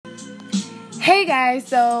Hey guys,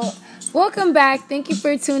 so welcome back. Thank you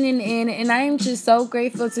for tuning in, and I am just so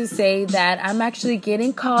grateful to say that I'm actually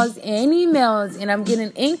getting calls and emails, and I'm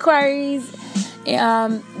getting inquiries.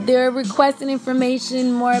 They're requesting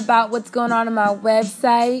information more about what's going on my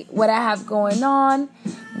website, what I have going on,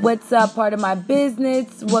 what's part of my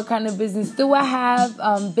business, what kind of business do I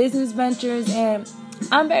have, business ventures, and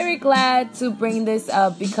I'm very glad to bring this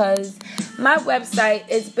up because my website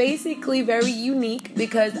is basically very unique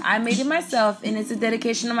because I made it myself and it's a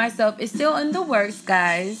dedication to myself. It's still in the works,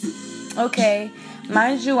 guys. Okay,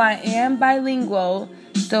 mind you, I am bilingual,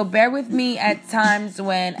 so bear with me at times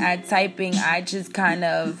when at typing I just kind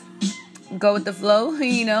of go with the flow,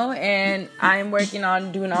 and I'm working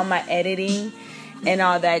on doing all my editing and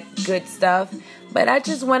all that good stuff. But I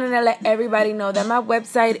just wanted to let everybody know that my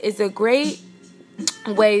website is a great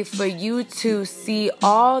way for you to see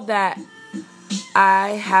all that I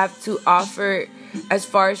have to offer as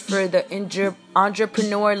far as for the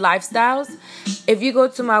entrepreneur lifestyles. If you go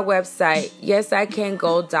to my website,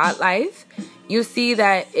 yesicango.life, you see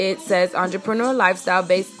that it says entrepreneur lifestyle.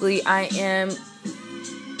 Basically, I am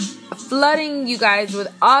flooding you guys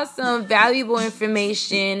with awesome, valuable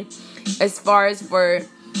information as far as for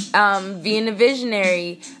being a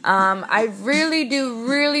visionary. I really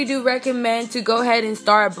do recommend to go ahead and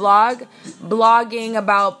start blogging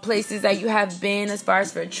about places that you have been, as far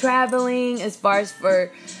as for traveling, as far as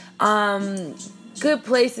for good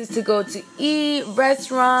places to go to eat,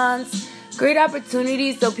 restaurants, great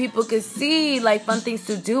opportunities so people could see like fun things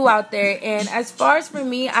to do out there. And as far as for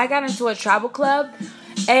me, I got into a travel club.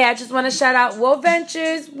 Hey, I just want to shout out World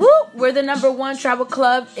Ventures. Woo! We're the #1 travel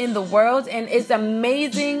club in the world, and it's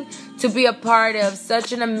amazing to be a part of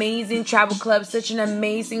such an amazing travel club, such an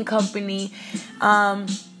amazing company.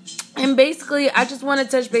 And basically, I just want to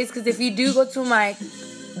touch base because if you do go to my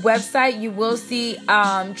website, you will see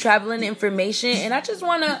traveling information, and I just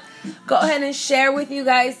want to go ahead and share with you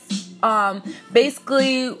guys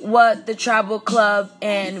basically what the travel club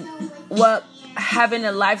and what having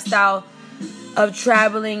a lifestyle of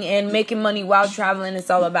traveling and making money while traveling is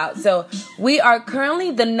all about. So we are currently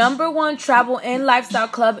the #1 travel and lifestyle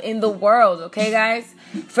club in the world. Okay, guys.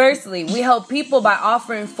 Firstly, we help people by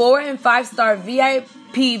offering 4 and 5-star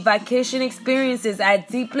VIP vacation experiences at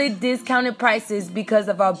deeply discounted prices because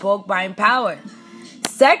of our bulk buying power.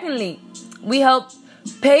 Secondly, we help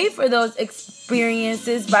pay for those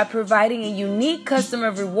experiences by providing a unique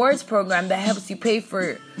customer rewards program that helps you pay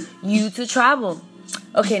for you to travel.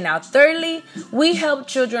 Okay, now thirdly, we help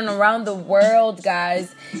children around the world,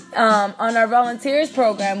 guys, on our volunteers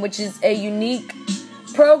program, which is a unique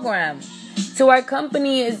program. So our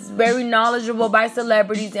company is very knowledgeable by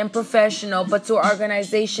celebrities and professional, but to our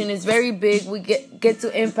organization is very big. We get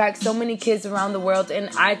to impact so many kids around the world, and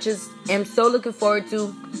I just am so looking forward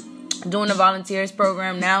to doing a volunteers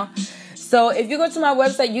program now. So if you go to my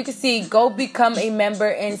website, you can see go become a member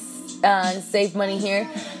and save money here.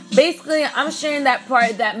 Basically, I'm sharing that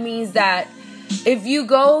part. That means that if you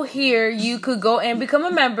go here, you could go and become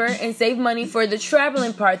a member and save money for the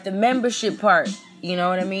traveling part, the membership part. You know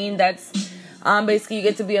what I mean? That's basically you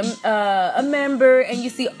get to be a member and you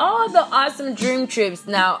see all the awesome dream trips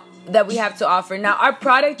now that we have to offer. Now, our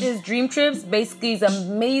product is Dream Trips. Basically, it's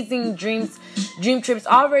amazing dream trips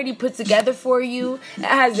already put together for you. It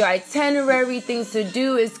has your itinerary, things to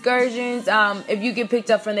do, excursions. If you get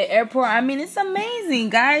picked up from the airport, I mean, it's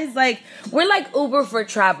amazing, guys. Like, we're like Uber for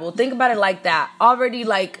travel. Think about it like that. Already,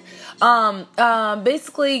 like,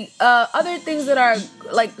 basically, other things that are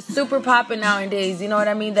like super popping nowadays. You know what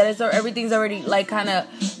I mean? That is, everything's already like kind of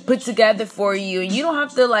put together for you, and you don't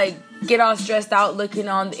have to like get all stressed out looking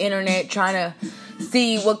on the internet trying to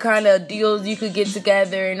see what kind of deals you could get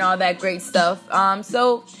together and all that great stuff.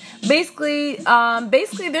 So basically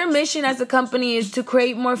their mission as a company is to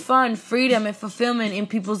create more fun, freedom, and fulfillment in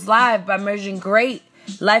people's lives by merging great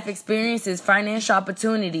life experiences, financial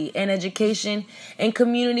opportunity, and education and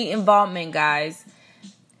community involvement, guys.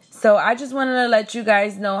 So I just wanted to let you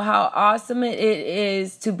guys know how awesome it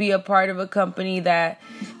is to be a part of a company that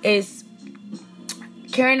is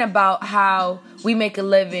caring about how we make a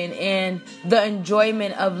living and the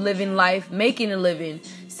enjoyment of living life, making a living.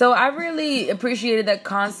 So I really appreciated that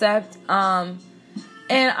concept. And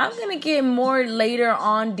I'm going to get more later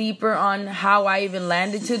on, deeper on how I even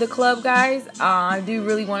landed to the club, guys. I do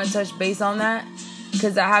really want to touch base on that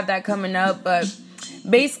because I have that coming up. But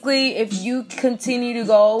basically, if you continue to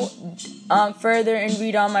go further and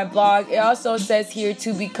read on my blog, it also says here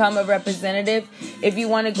to become a representative. If you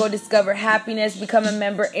want to go discover happiness, become a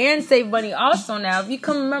member, and save money also now. If you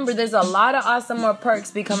become a member, there's a lot of awesome more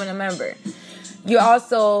perks becoming a member. You're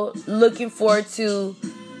also looking forward to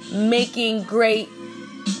making great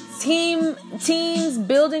teams,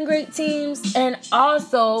 building great teams, and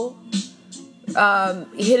also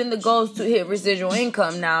hitting the goals to hit residual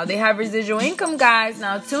income. Now they have residual income, guys.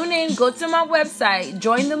 Now tune in, go to my website,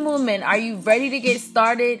 join the movement. Are you ready to get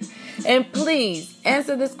started? And please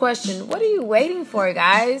answer this question: what are you waiting for,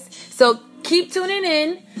 guys? So keep tuning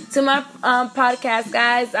in to my podcast,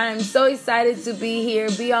 guys. I'm so excited to be here,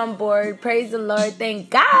 be on board. Praise the Lord. Thank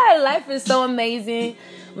God. Life is so amazing.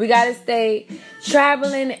 We got to stay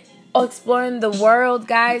traveling, exploring the world,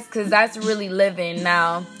 guys, because that's really living.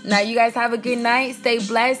 Now you guys have a good night. Stay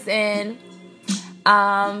blessed, and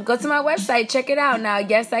go to my website. Check it out. Now,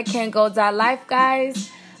 yes, I can go.life, guys.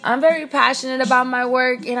 I'm very passionate about my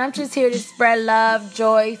work, and I'm just here to spread love,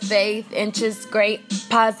 joy, faith, and just great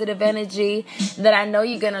positive energy that I know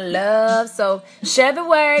you're going to love. So share the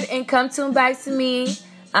word and come tune back to me.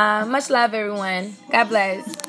 Much love, everyone. God bless.